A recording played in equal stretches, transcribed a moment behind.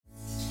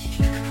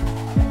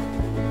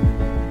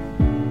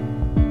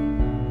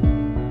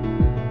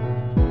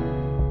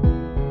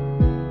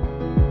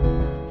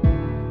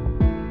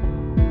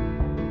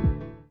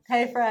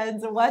my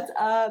friends. What's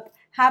up?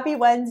 Happy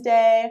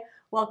Wednesday.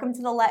 Welcome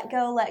to the Let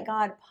Go, Let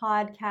God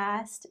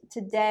podcast.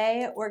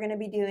 Today, we're going to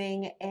be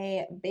doing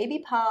a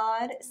baby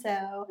pod.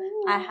 So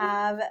I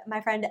have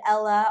my friend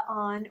Ella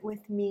on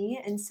with me.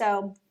 And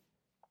so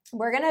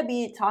we're going to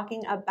be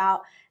talking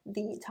about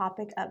the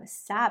topic of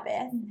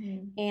Sabbath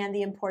and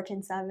the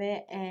importance of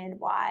it and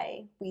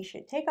why we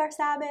should take our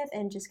Sabbath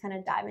and just kind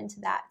of dive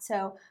into that.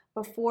 So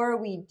before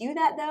we do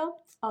that, though,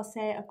 I'll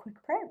say a quick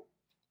prayer.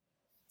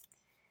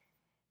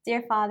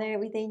 Dear Father,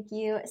 we thank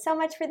you so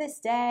much for this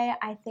day.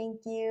 I thank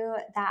you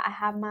that I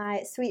have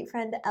my sweet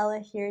friend Ella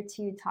here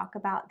to talk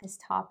about this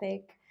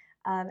topic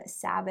of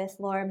Sabbath,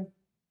 Lord.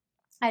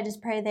 I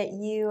just pray that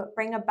you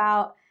bring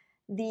about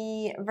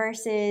the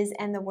verses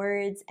and the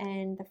words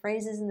and the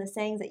phrases and the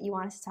sayings that you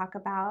want us to talk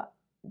about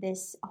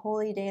this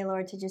holy day,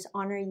 Lord, to just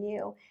honor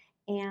you.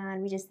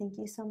 And we just thank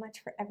you so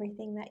much for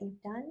everything that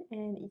you've done.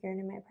 And in your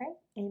name I pray.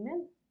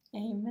 Amen.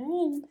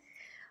 Amen.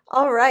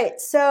 All right.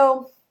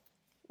 So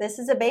this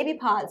is a baby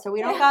pod, so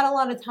we don't got a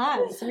lot of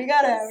time. So we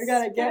gotta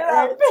get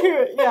right to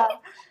it. Yeah.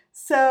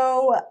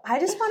 So I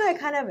just want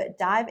to kind of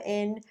dive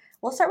in.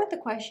 We'll start with the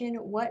question,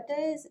 what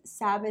does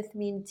Sabbath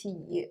mean to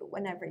you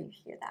whenever you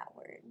hear that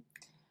word?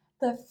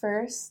 The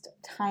first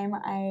time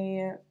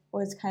I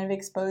was kind of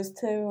exposed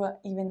to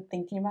even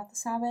thinking about the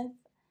Sabbath,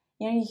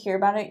 you hear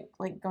about it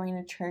like going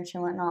to church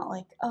and whatnot,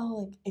 like,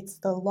 oh, like it's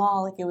the law,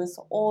 like it was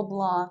the old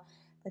law,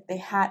 like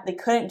they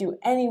couldn't do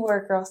any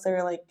work or else they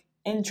were like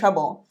in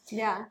trouble.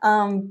 Yeah.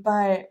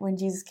 But when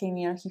Jesus came,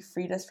 he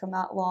freed us from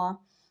that law.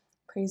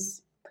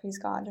 Praise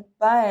God.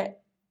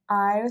 But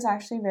I was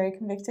actually very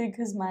convicted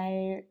because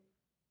my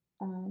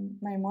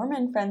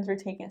Mormon friends were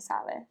taking a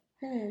Sabbath.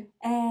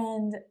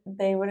 And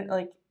they wouldn't,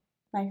 like,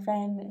 my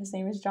friend, his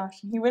name is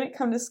Josh, and he wouldn't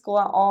come to school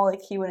at all.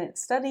 Like, he wouldn't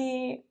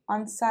study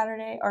on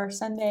Saturday or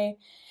Sunday.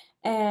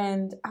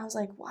 And I was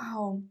like,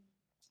 wow.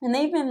 And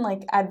they even,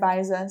 like,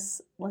 advise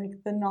us,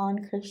 like, the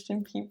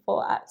non-Christian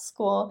people at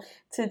school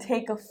to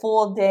take a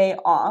full day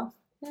off.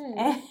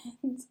 And,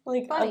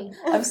 like, funny.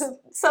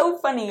 So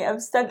funny.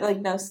 Of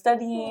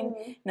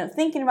studying,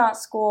 thinking about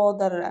school,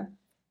 da-da-da.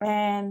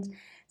 And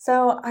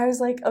so I was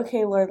like,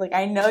 okay, Lord, like,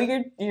 I know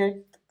you're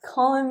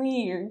calling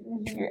me,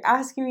 you're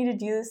asking me to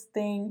do this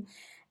thing.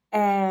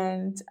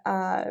 And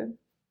I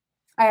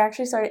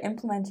actually started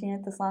implementing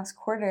it this last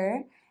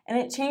quarter, and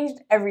it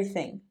changed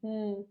everything.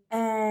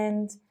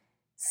 And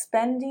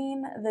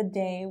spending the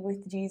day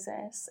with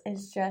Jesus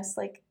is just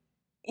like,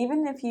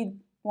 even if you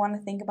want to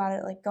think about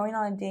it, like going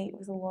on a date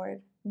with the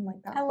Lord, and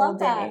like that I whole love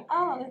day. that.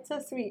 Oh, that's so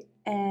sweet.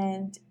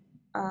 And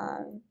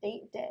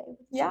date day with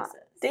Jesus.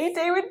 Date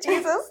day with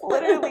Jesus,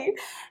 literally.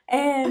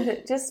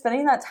 And just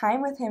spending that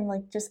time with him,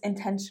 like just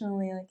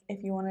intentionally, like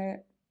if you want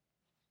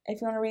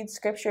to read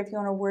scripture, if you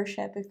want to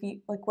worship, if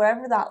you like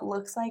whatever that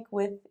looks like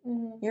with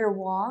your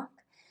walk,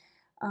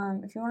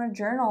 if you want to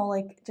journal,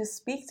 like just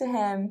speak to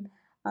him.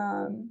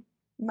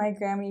 My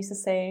grandma used to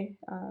say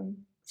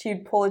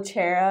she'd pull a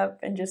chair up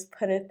and just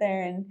put it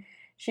there, and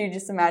she would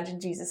just imagine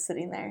Jesus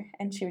sitting there,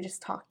 and she would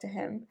just talk to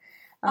him.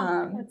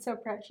 That's so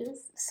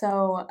precious.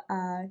 So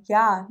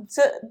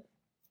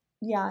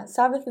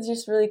Sabbath is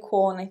just really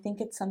cool, and I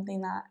think it's something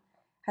that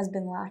has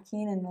been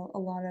lacking in a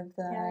lot of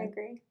the. Yeah, I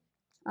agree.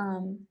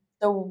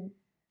 The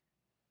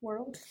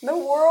world,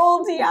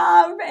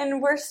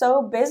 and we're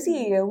so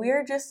busy.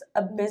 We're just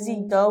a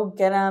busy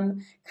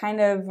go-get-em kind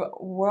of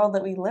world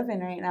that we live in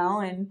right now,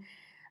 and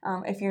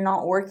if you're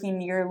not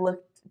working, you're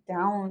looked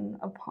down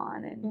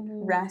upon,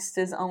 and rest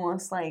is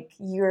almost like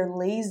you're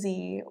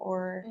lazy,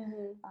 or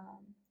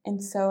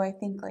and so I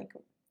think like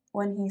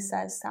when he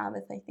says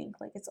Sabbath, I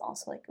think like it's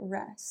also like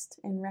rest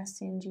and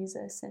resting in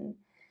Jesus, and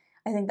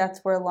I think that's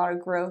where a lot of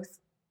growth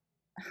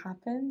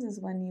happens, is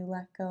when you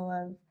let go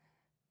of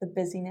the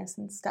busyness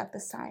and step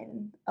aside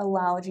and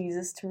allow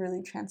Jesus to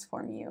really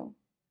transform you.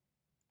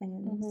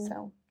 And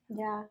so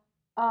yeah.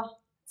 Oh,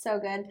 so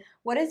good.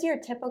 What is your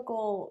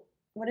typical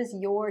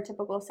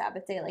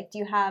Sabbath day like? Do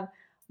you have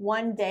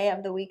one day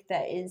of the week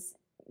that is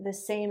the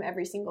same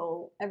every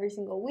single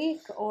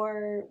week,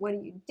 or what do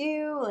you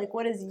do? Like,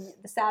 what does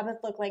the Sabbath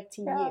look like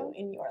to you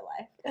in your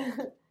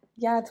life?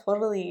 Yeah,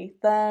 totally.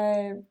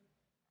 The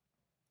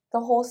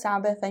whole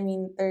Sabbath, I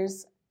mean,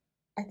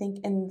 I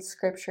think in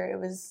scripture it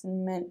was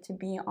meant to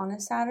be on a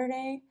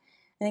Saturday.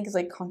 I think it's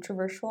like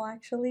controversial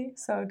actually,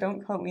 so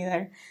don't quote me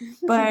there.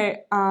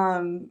 But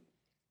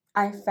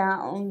I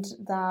found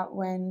that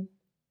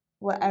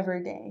whatever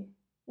day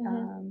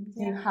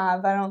you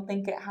have, I don't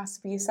think it has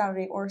to be a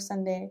Saturday or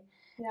Sunday.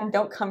 Yeah. And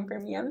don't come for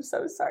me, I'm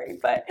so sorry.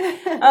 But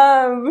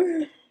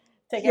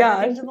take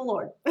everything to the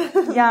Lord.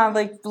 Yeah,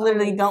 like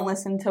literally don't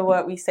listen to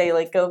what we say,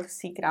 like go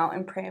seek it out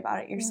and pray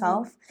about it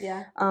yourself.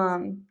 Yeah.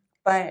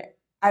 But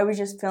I was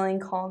just feeling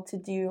called to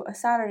do a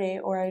Saturday,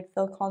 or I'd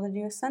feel called to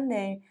do a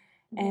Sunday.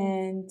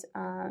 And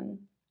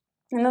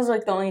those are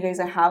like the only days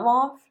I have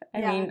off.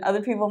 I mean,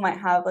 other people might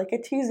have like a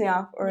Tuesday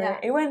off or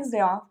a Wednesday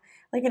off.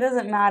 Like, it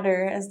doesn't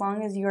matter as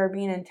long as you are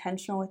being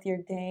intentional with your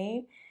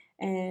day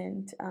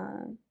and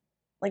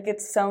like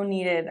it's so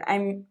needed.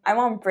 I'm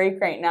on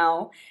break right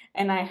now,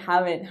 and I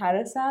haven't had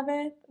a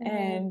Sabbath,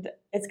 and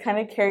it's kind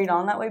of carried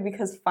on that way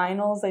because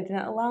finals I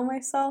didn't allow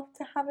myself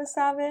to have a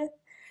Sabbath,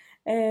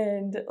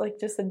 and like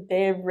just a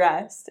day of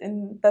rest,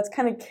 and that's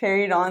kind of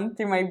carried on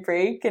through my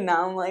break, and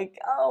now I'm like,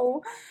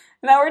 oh,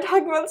 now we're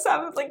talking about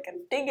Sabbath, like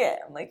dang it,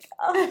 I'm like,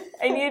 oh,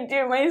 I need to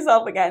do it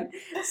myself again.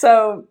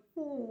 So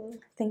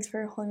thanks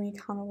for holding me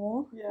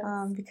accountable. Yes.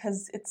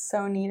 Because it's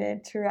so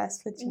needed to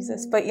rest with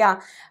Jesus. But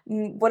yeah,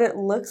 what it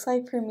looks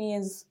like for me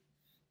is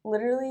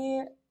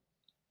literally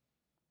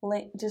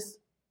just,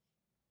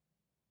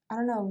 I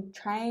don't know,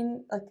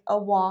 trying like a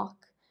walk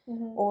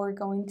or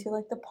going to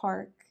like the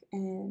park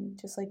and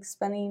just like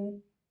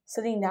sitting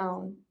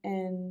down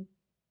and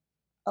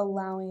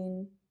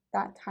allowing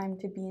that time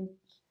to be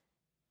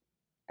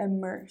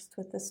immersed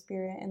with the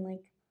Spirit, and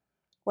like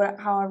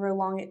however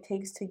long it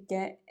takes to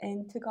get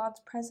into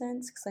God's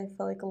presence, because I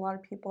feel like a lot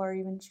of people are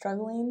even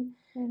struggling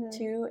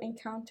to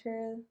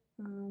encounter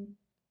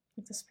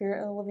the Spirit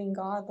of the living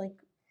God, like,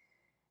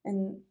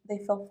 and they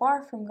feel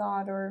far from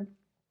God or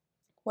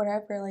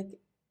whatever. Like,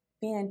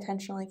 being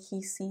intentional, like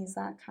He sees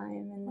that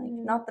time, and like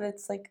not that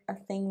it's like a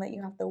thing that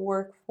you have to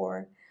work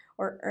for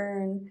or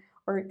earn,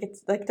 or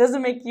it's like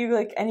doesn't make you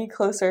like any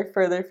closer or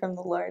further from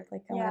the Lord.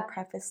 Like, I want to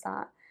preface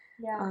that.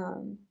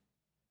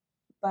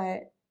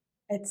 But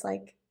it's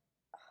like,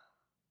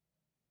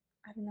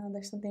 I don't know,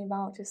 there's something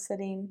about just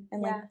sitting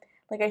and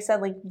like I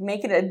said, like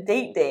make it a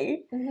date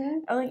day,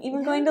 or like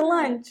even going to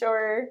lunch,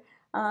 or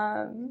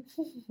I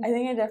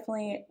think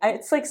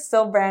it's like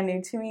still brand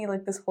new to me,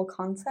 like this whole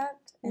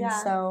concept, and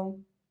so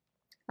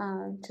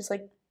just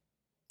like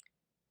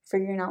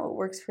figuring out what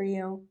works for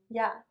you.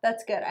 Yeah,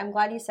 that's good. I'm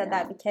glad you said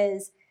that,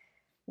 because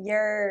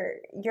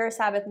your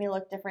Sabbath may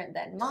look different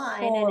than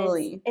mine,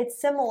 and it's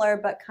similar,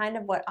 but kind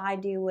of what I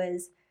do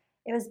was,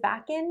 it was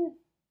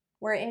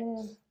we're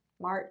in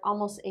March,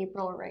 almost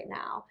April right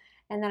now,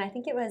 and then I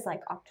think it was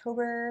like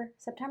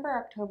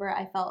September, October,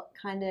 I felt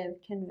kind of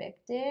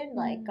convicted,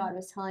 like God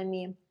was telling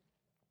me,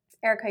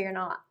 Erika, you're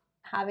not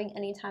having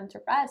any time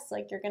to rest,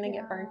 like you're gonna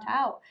get burnt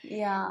out.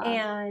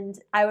 And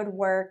I would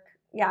work,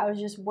 I was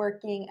just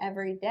working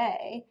every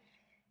day,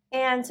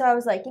 and so I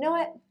was like, you know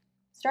what,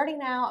 starting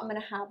now, I'm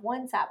gonna have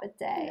one Sabbath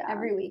day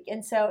every week.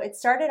 And so it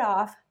started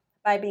off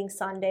by being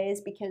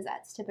Sundays, because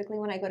that's typically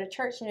when I go to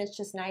church, and it's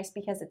just nice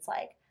because it's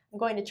like I'm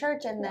going to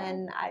church, and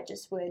then I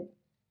just would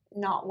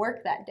not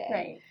work that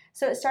day.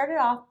 So it started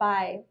off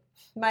by,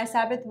 my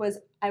Sabbath was,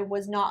 I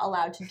was not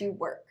allowed to do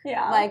work.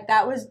 Like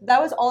that was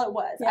all it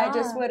was. I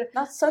just would.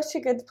 That's such a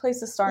good place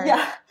to start.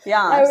 I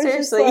was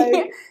seriously. Just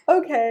like,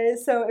 okay,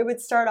 so it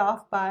would start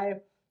off by,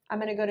 I'm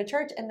gonna go to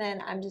church, and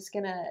then I'm just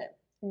gonna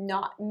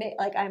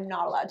I'm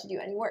not allowed to do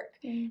any work.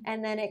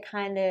 And then it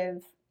kind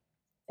of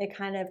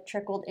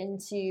trickled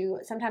into,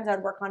 sometimes I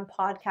would work on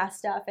podcast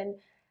stuff, and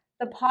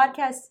the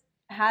podcast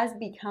has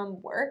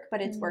become work,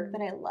 but it's work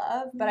that I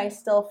love, but I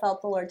still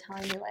felt the Lord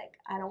telling me, like,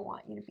 I don't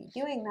want you to be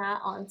doing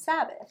that on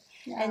Sabbath.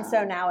 And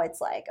so now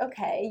it's like,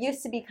 okay, it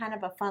used to be kind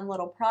of a fun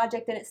little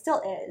project, and it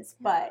still is,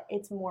 but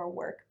it's more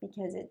work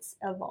because it's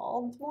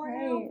evolved more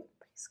now.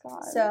 Praise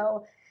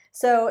God.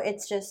 So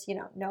it's just,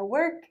 no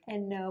work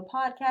and no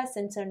podcast.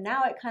 And so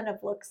now it kind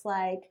of looks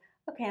like,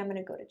 okay, I'm going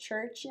to go to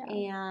church,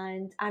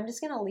 and I'm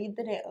just going to leave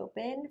the day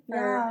open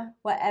for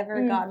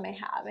whatever God may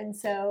have. And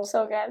so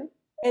good.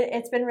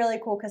 It's been really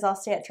cool, because I'll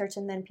stay at church,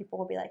 and then people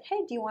will be like, hey,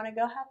 do you want to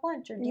go have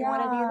lunch, or do you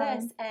want to do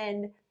this?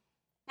 And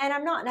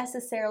I'm not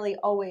necessarily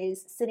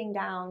always sitting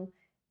down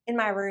in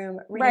my room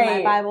reading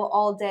my Bible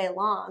all day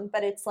long,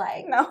 but it's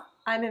like,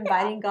 I'm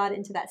inviting God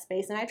into that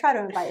space, and I try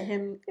to invite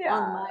Him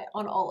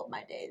on all of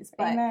my days.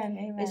 But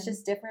it's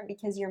just different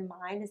because your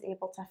mind is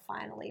able to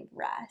finally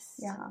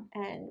rest.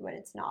 And when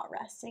it's not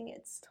resting,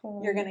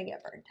 you're gonna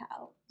get burnt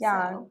out.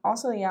 So.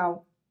 Also,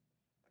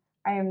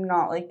 I am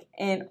not like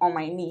on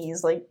my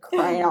knees, like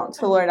crying out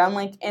to the Lord. I'm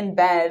like in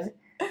bed,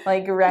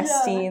 like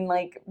resting,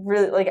 like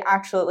really, like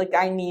actually, like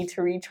I need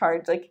to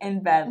recharge, like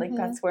in bed. Like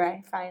that's where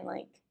I find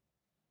like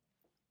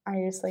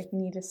I just like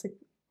need to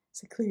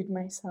seclude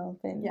myself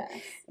and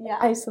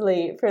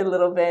isolate for a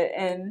little bit.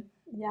 And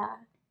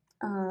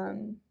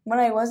when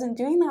I wasn't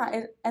doing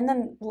that, and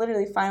then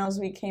literally finals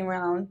week came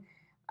around,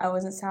 I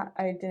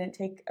didn't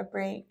take a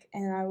break,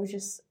 and I was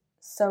just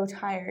so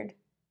tired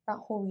that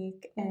whole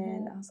week,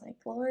 and I was like,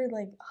 Lord,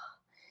 like,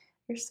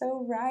 you're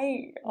so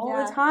right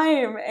all the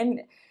time.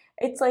 And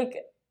it's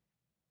like,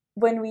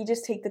 when we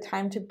just take the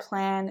time to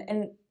plan,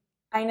 and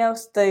I know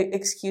the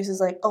excuse is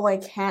like, oh, I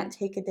can't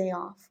take a day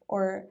off,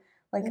 or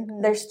like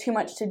there's too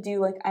much to do.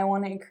 Like, I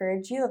want to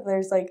encourage you that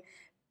there's like,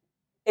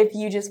 if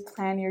you just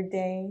plan your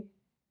day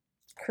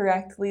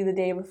correctly the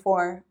day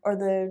before or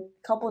the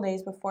couple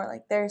days before,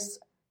 like there's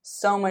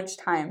so much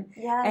time.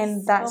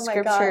 And that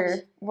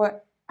scripture,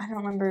 I don't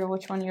remember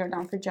which one you wrote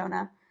down for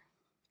Jonah.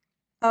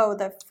 Oh,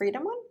 the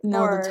freedom one?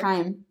 No, the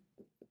time.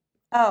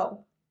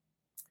 Oh.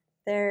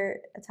 There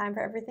a time for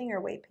everything,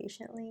 or wait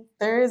patiently?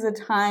 There is a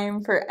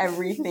time for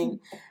everything.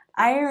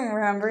 I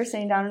remember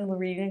sitting down and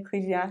reading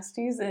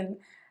Ecclesiastes, and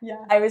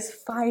Yeah. I was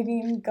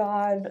fighting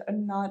God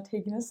and not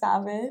taking a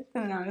Sabbath,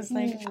 and I was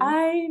like,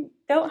 I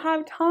don't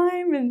have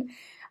time, and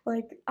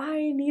like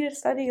I need to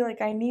study,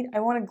 like I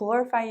want to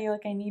glorify you,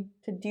 like I need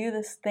to do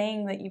this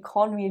thing that you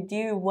called me to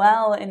do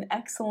well and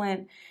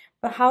excellent,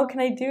 but how can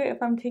I do it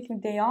if I'm taking a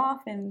day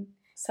off? And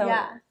so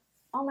yeah.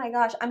 Oh my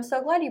gosh, I'm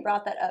so glad you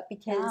brought that up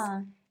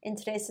because in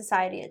today's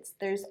society,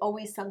 there's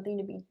always something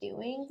to be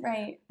doing.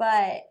 Right.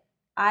 But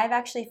I've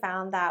actually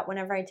found that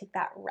whenever I take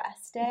that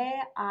rest day,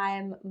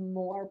 I'm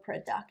more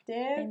productive.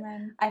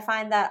 Amen. I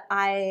find that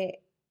I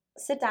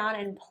sit down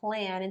and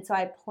plan, and so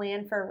I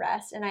plan for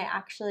rest, and I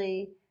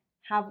actually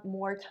have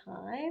more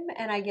time,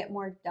 and I get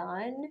more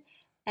done,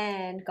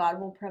 and God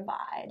will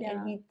provide. Yeah.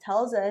 And He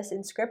tells us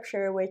in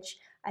Scripture, which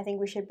I think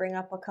we should bring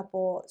up a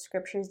couple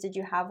scriptures. Did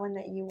you have one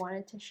that you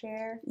wanted to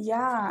share?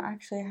 Yeah,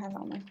 actually I have it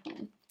on my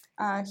phone.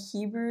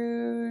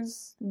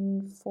 Hebrews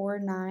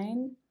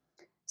 4:9.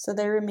 So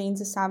there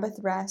remains a Sabbath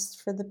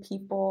rest for the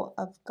people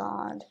of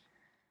God.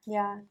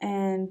 Yeah.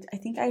 And I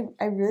think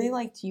I really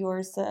liked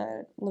yours,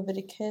 the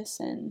Leviticus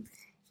and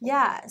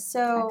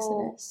so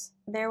Exodus.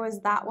 There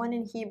was that one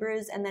in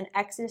Hebrews, and then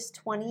Exodus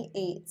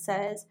 28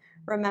 says,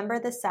 remember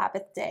the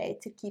Sabbath day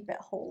to keep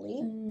it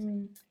holy.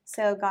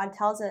 So God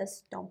tells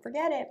us, don't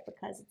forget it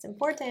because it's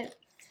important.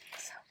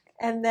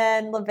 And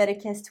then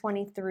Leviticus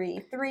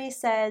 23:3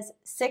 says,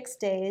 6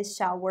 days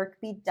shall work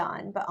be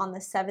done, but on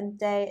the seventh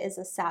day is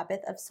a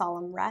Sabbath of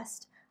solemn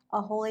rest,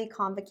 a holy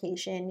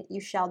convocation.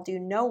 You shall do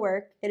no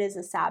work. It is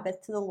a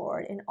Sabbath to the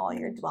Lord in all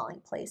your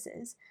dwelling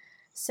places.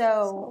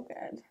 So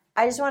good.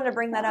 I just wanted to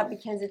bring that up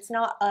because it's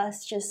not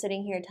us just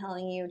sitting here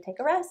telling you, take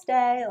a rest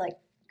day. Like,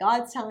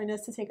 God's telling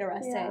us to take a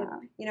rest day.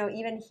 You know,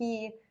 even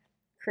He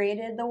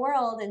created the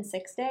world in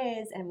 6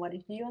 days, and what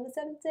did He do on the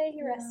seventh day?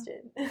 He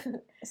rested.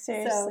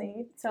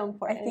 Seriously. So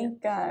important. I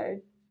think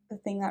the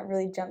thing that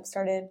really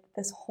jump-started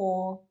this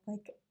whole,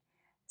 like,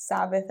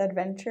 Sabbath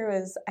adventure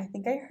was, I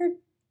think I heard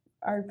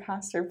our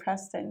pastor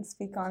Preston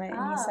speak on it,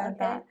 and he said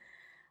that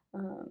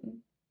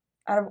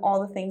out of all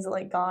the things that,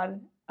 like,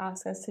 God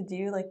asks us to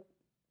do, like,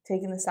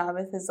 taking the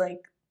Sabbath is,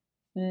 like,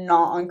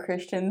 not on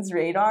Christians'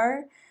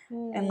 radar,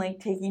 and, like,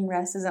 taking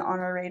rest isn't on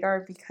our radar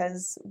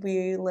because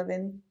we live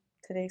in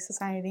today's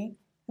society.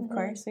 Of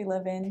course, we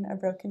live in a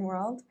broken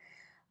world,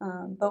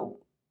 but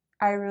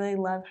I really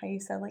love how you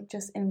said, like,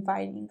 just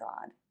inviting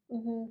God.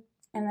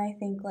 And I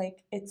think,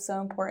 like, it's so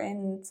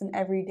important. It's an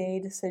everyday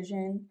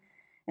decision,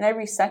 and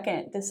every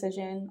second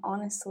decision,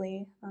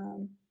 honestly,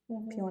 if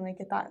you want to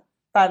get that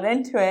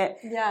into it.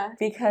 Yeah.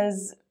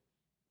 Because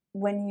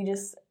when you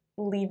just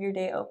leave your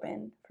day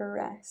open for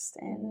rest,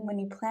 and when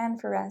you plan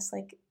for rest,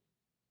 like,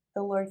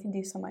 the Lord can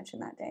do so much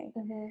in that day.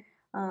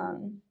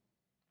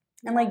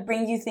 And, like,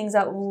 bring you things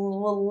that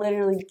will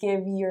literally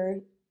give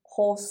your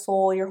whole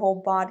soul, your whole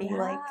body,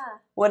 like,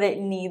 what it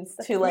needs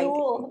to, like,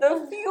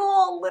 the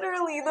fuel,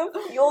 literally, the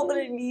fuel that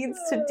it needs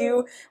to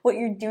do what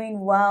you're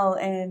doing well.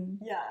 And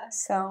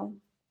so.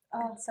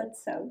 Oh,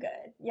 that's so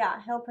good.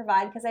 Yeah, He'll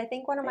provide. Because I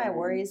think one of my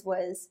worries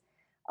was,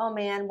 oh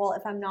man, well,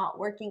 if I'm not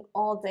working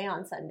all day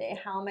on Sunday,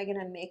 how am I going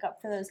to make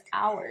up for those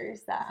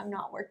hours that I'm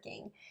not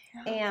working?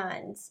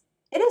 And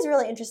it is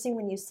really interesting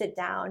when you sit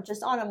down,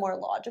 just on a more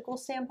logical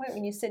standpoint,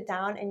 when you sit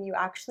down and you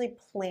actually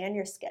plan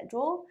your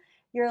schedule,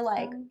 you're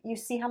like, you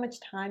see how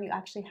much time you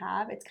actually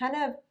have. It's kind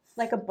of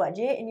like a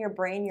budget in your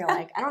brain. You're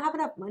like, I don't have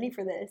enough money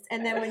for this.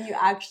 And then when you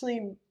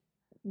actually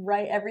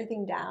write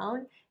everything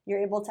down, you're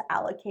able to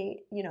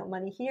allocate,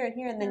 money here and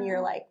here. And then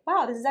you're like,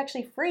 wow, this is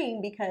actually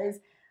freeing because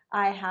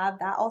I have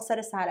that all set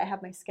aside. I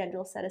have my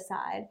schedule set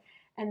aside.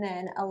 And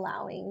then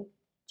allowing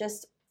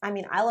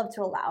I love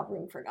to allow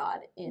room for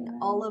God in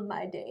all of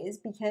my days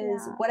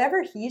because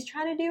whatever He's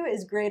trying to do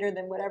is greater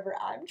than whatever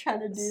I'm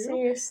trying to do.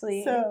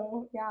 Seriously.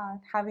 So,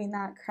 having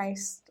that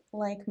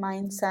Christ-like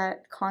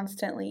mindset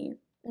constantly,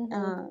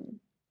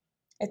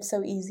 it's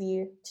so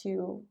easy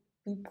to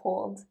be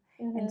pulled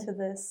into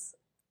this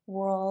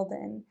world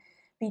and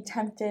be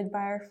tempted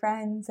by our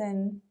friends,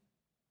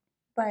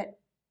 but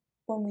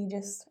when we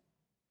just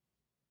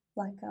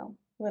let go,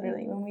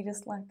 literally, when we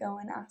just let go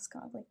and ask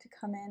God, like, to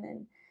come in,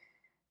 and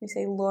we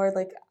say, Lord,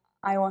 like,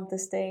 I want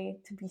this day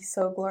to be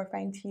so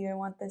glorifying to you. I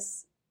want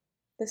this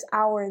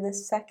hour,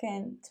 this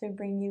second to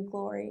bring you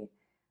glory.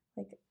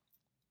 Like,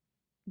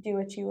 do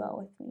what you will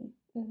with me.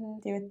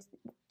 Do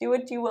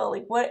what you will.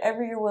 Like,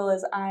 whatever your will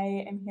is,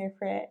 I am here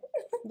for it.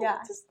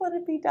 Just let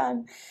it be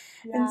done.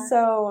 And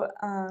so,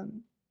 I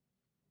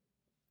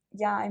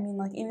mean,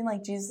 like, even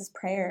like Jesus'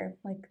 prayer,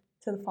 like,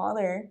 to the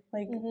Father,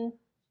 like,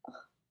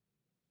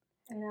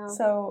 I know.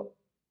 So,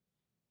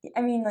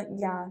 I mean, like,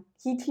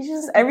 He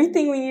teaches us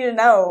everything we need to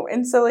know.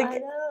 And so, like, I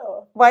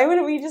know. Why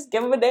wouldn't we just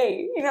give Him a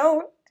day,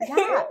 Yeah.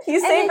 He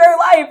saved our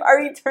life, our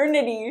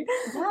eternity.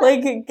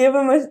 Like, give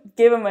him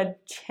a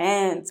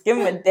chance. Give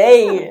Him a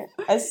day,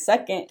 a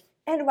second.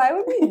 And why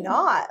would we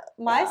not?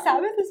 My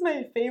Sabbath is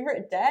my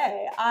favorite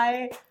day.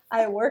 I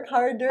work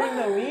hard during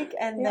the week,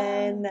 and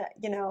then,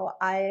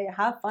 I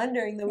have fun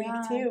during the week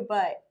too.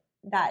 But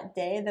that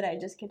day that I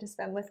just get to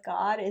spend with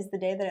God is the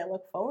day that I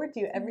look forward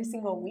to every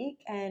single week.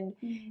 And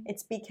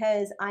it's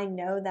because I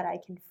know that I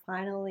can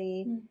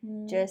finally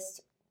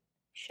just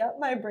shut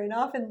my brain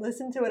off and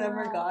listen to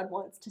whatever God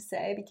wants to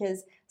say,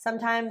 because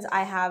sometimes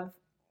I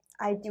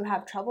do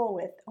have trouble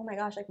with, oh my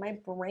gosh, like my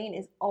brain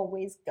is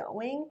always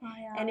going.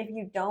 And if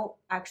you don't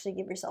actually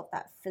give yourself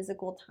that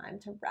physical time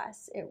to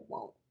rest, it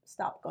won't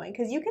stop going.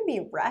 Because you can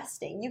be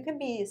resting, you can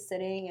be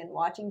sitting and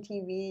watching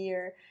TV,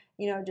 or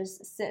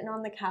just sitting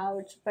on the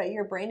couch, but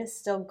your brain is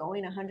still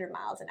going 100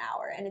 miles an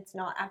hour and it's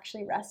not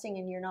actually resting,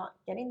 and you're not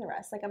getting the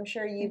rest. Like, I'm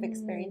sure you've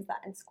experienced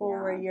that in school,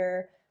 where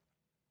you're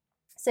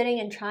sitting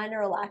and trying to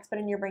relax, but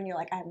in your brain you're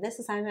like, I have this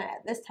assignment, I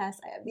have this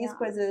test, I have these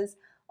quizzes,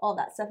 all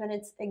that stuff, and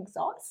it's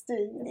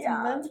exhausting. It's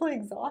mentally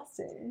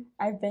exhausting.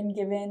 I've been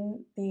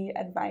given the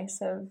advice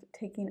of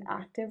taking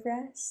active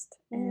rest,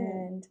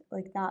 and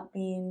like that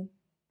being,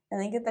 I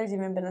think that there's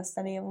even been a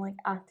study of like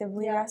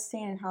actively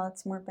resting and how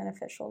it's more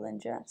beneficial than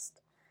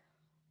just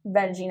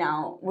vegging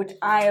out, which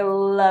I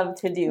love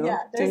to do. Yeah,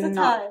 there's a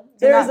time.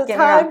 There's a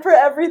time for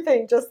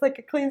everything, just like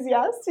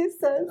Ecclesiastes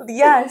says.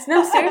 Yes,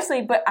 no,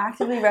 seriously, but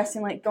actively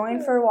resting, like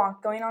going for a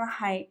walk, going on a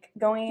hike,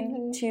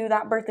 going to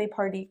that birthday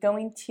party,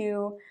 going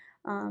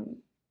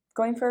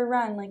for a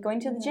run, like going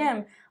to the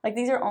gym. Like,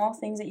 these are all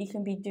things that you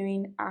can be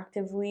doing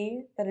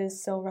actively that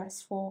is so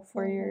restful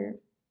for your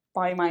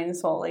body, mind, and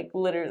soul. Like,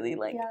 literally,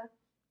 like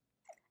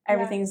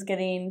everything's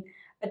getting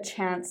a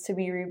chance to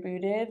be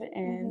rebooted.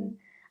 And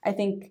I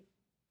think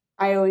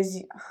I would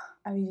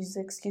use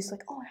the excuse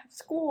like, oh, I have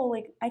school,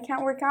 like I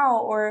can't work out,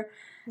 or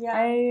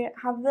I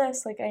have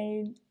this, like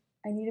I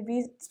need to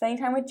be spending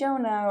time with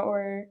Jonah,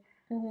 or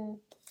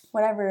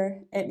whatever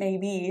it may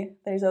be.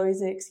 There's always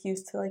an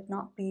excuse to like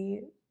not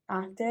be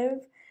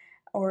active,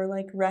 or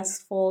like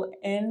restful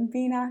in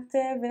being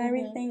active and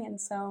everything. And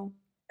so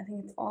I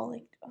think it's all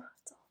like,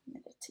 it's all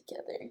knitted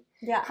together.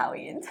 Yeah, how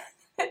we intend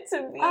it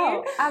to be.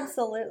 Oh,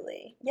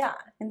 absolutely. Yeah.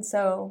 And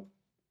so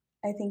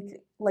I think,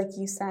 like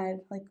you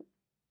said, like,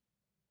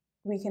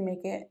 we can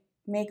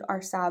make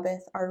our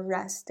Sabbath, our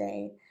rest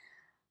day,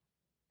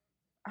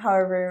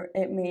 however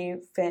it may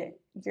fit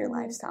your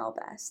lifestyle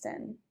best.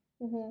 And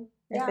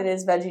if it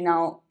is vegging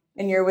out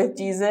and you're with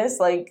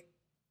Jesus, like,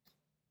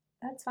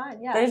 that's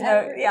fine. Yeah. There's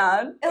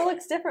it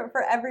looks different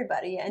for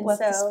everybody. And let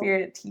the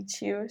Spirit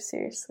teach you,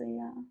 seriously.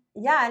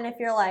 Yeah, and if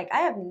you're like, I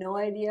have no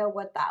idea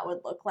what that would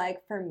look like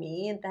for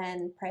me,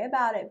 then pray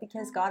about it,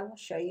 because God will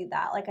show you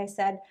that. Like I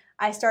said,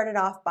 I started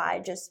off by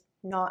just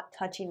not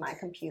touching my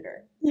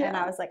computer. And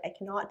I was like, I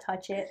cannot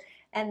touch it.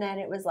 And then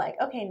it was like,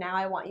 okay, now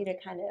I want you to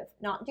kind of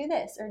not do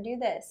this or do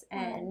this.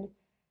 And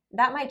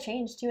that might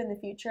change too in the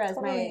future, as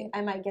I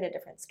might get a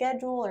different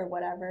schedule or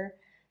whatever,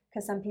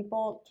 because some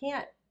people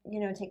can't,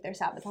 take their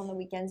Sabbath on the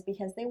weekends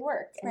because they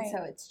work. And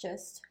so it's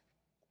just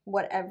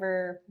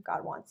whatever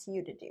God wants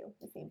you to do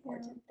is the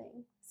important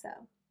thing. So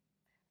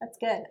that's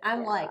good.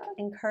 I'm like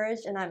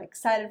encouraged, and I'm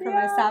excited for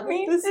my Sabbath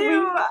this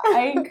week.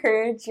 I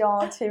encourage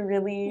y'all to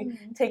really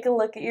take a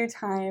look at your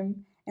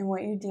time and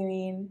what you're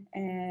doing,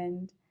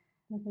 and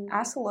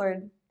ask the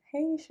Lord,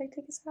 hey, should I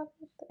take a Sabbath?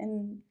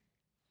 And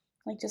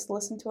like, just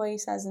listen to what He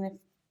says. And if,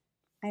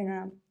 I don't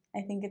know,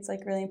 I think it's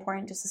like really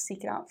important just to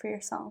seek it out for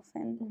yourself,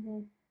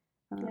 and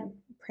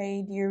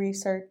pray, do your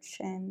research,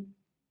 and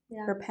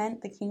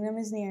repent. The kingdom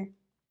is near.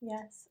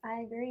 Yes,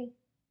 I agree.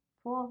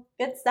 Cool.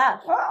 Good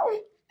stuff. Wow.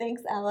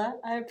 Thanks, Ella.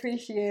 I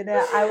appreciate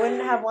it. I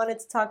wouldn't have wanted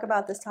to talk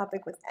about this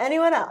topic with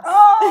anyone else.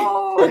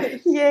 Oh,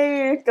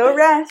 yay. Go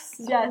rest.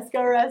 Yes,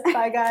 go rest.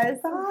 Bye, guys.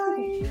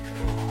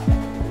 Bye.